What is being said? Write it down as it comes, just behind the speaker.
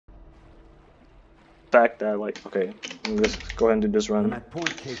fact that, like, okay, let's go ahead and do this run. I'm at point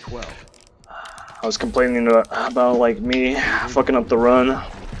K12. I was complaining about like me fucking up the run.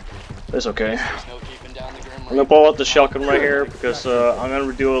 It's okay. I'm gonna pull out the shotgun right here because I'm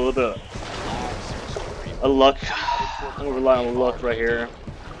gonna do a little bit of luck. I'm gonna rely on luck right here.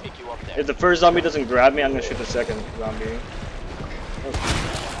 If the first zombie doesn't grab me, I'm gonna shoot the second zombie.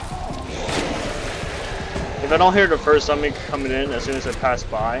 If I don't hear the first zombie coming in as soon as I pass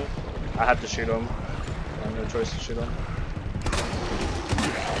by, I have to shoot him. I have no choice to shoot him.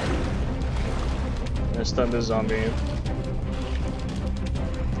 And stun this zombie.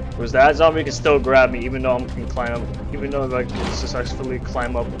 Because that zombie can still grab me even though I can climb up, even though I can successfully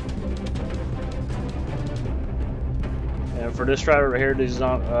climb up. And for this driver right here, these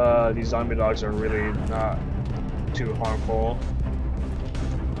zombie dogs are really not too harmful.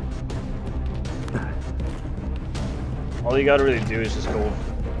 All you gotta really do is just go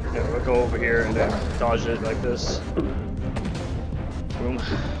over here and then dodge it like this. Boom.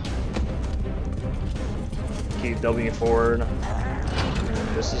 Keep W forward.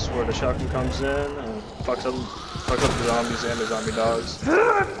 And this is where the shotgun comes in and fucks up the zombies and the zombie dogs.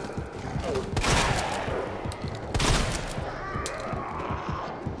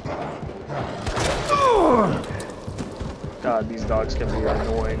 God, these dogs can be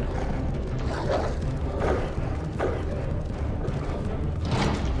annoying.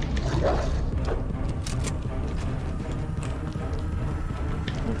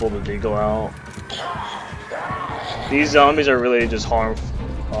 Pull the deagle out. These zombies are really just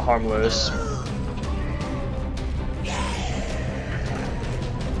harmless.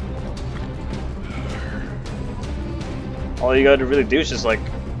 All you gotta really do is just, like,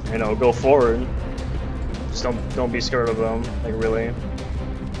 you know, go forward. Just don't be scared of them, like, really.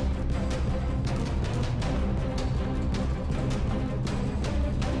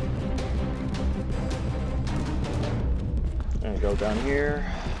 And go down here.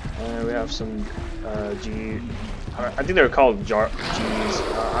 And we have some I think they're called G's. I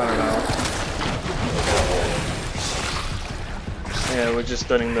don't know. Yeah, we're just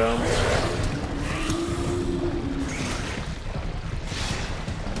stunning them. Yeah.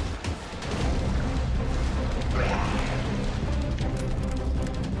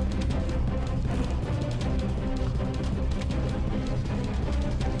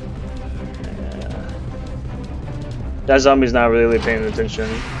 That zombie's not really paying attention.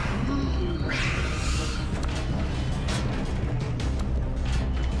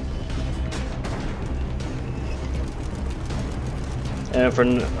 And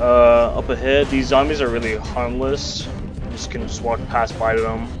from up ahead, these zombies are really harmless. You just can just walk past by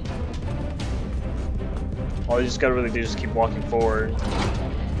them. All you just gotta really do is just keep walking forward.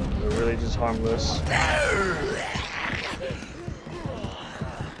 They're really just harmless.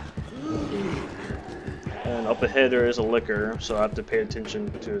 And up ahead there is a licker, so I have to pay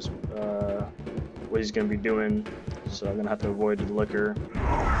attention to his, what he's gonna be doing. So I'm gonna have to avoid the licker.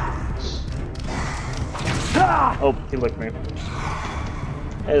 Oh, he licked me.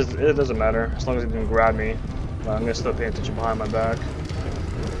 It doesn't matter, as long as he didn't grab me. I'm gonna still pay attention behind my back.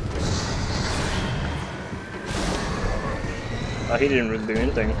 He didn't really do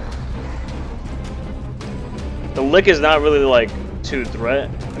anything. The lick is not really like too threat.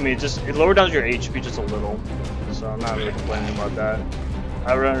 I mean, it lower down your HP just a little, so I'm not really complaining about that.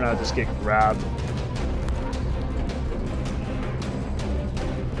 I'd rather not just get grabbed.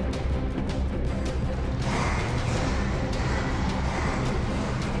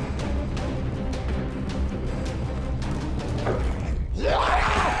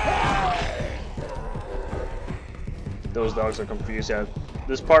 Those dogs are confused. Yeah,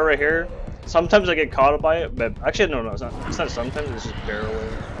 this part right here, sometimes I get caught up by it, but actually no, it's not sometimes, it's just barely.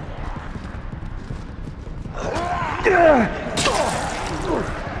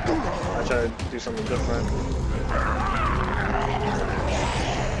 I try to do something different.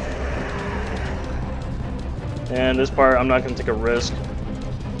 And this part, I'm not gonna take a risk.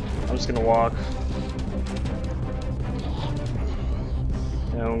 I'm just gonna walk.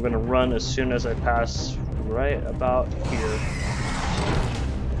 And I'm gonna run as soon as I pass right about here.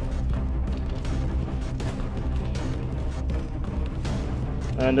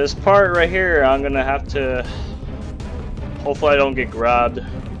 And this part right here, I'm gonna have to, hopefully I don't get grabbed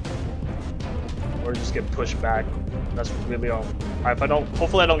or just get pushed back. That's really all. If I don't,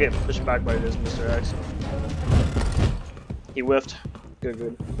 hopefully I don't get pushed back by this Mr. X. He whiffed. Good,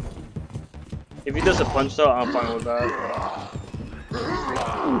 good. If he does a punch though, I'm fine with that.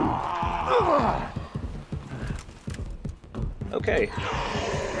 Okay.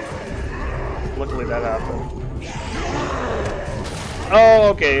 Luckily that happened. Oh,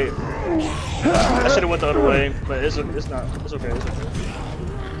 okay. I should have went the other way, but it's not. It's okay. It's okay.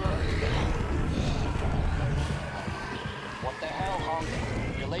 What the hell, Hunk?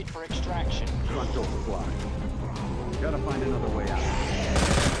 You're late for extraction. Front door blocked. Gotta find another way out.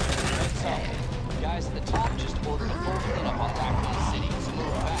 Heads up. Guys at the top just ordered a full cleanup on Raccoon City, so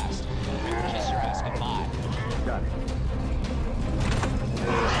move fast. We can kiss your ass goodbye. Got it.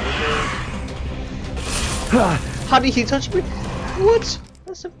 How did he touch me? What?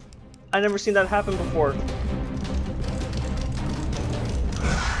 I never seen that happen before.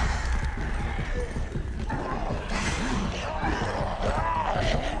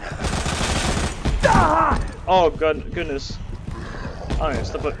 Oh goodness. Oh, yeah,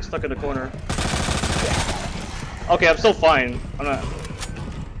 stuck in the corner. Okay, I'm still fine. I'm not.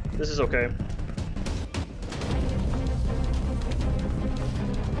 This is okay.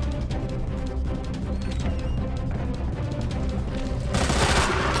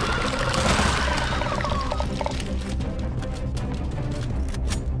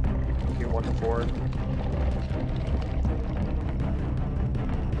 Okay, walking forward.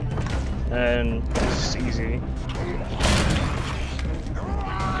 And this is easy.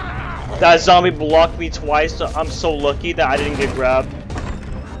 That zombie blocked me twice, so I'm so lucky that I didn't get grabbed.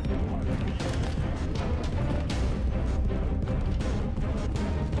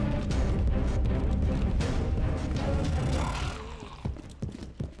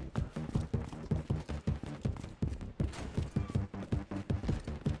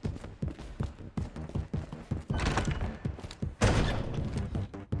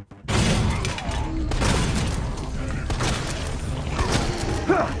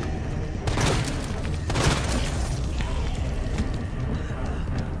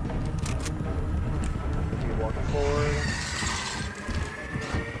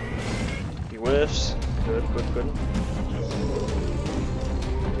 Whiffs. Good.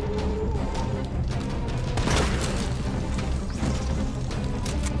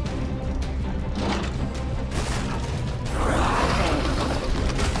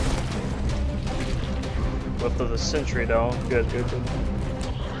 Whiff of the sentry though. Good.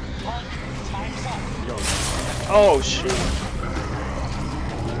 Oh shit.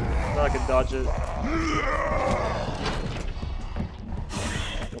 Thought I could dodge it.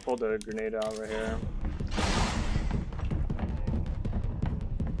 Pull the grenade out right here.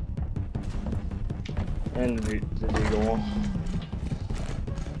 And the deagle.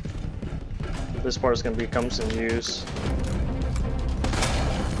 This part is going to become some use.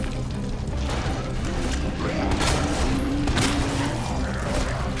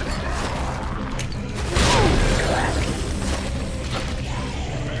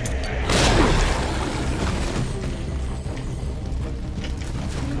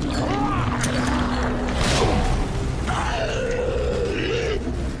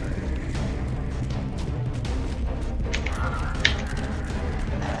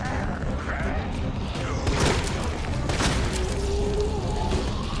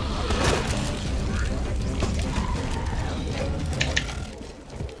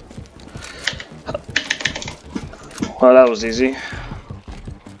 Well, that was easy.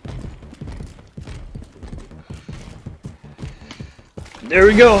 There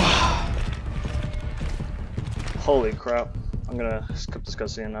we go. Holy crap. I'm gonna skip this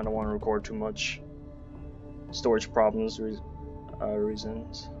cutscene. I don't want to record too much. Storage problems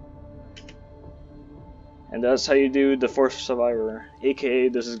reasons. And that's how you do the Fourth Survivor, aka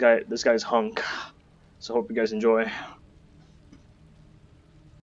this guy's Hunk. So hope you guys enjoy.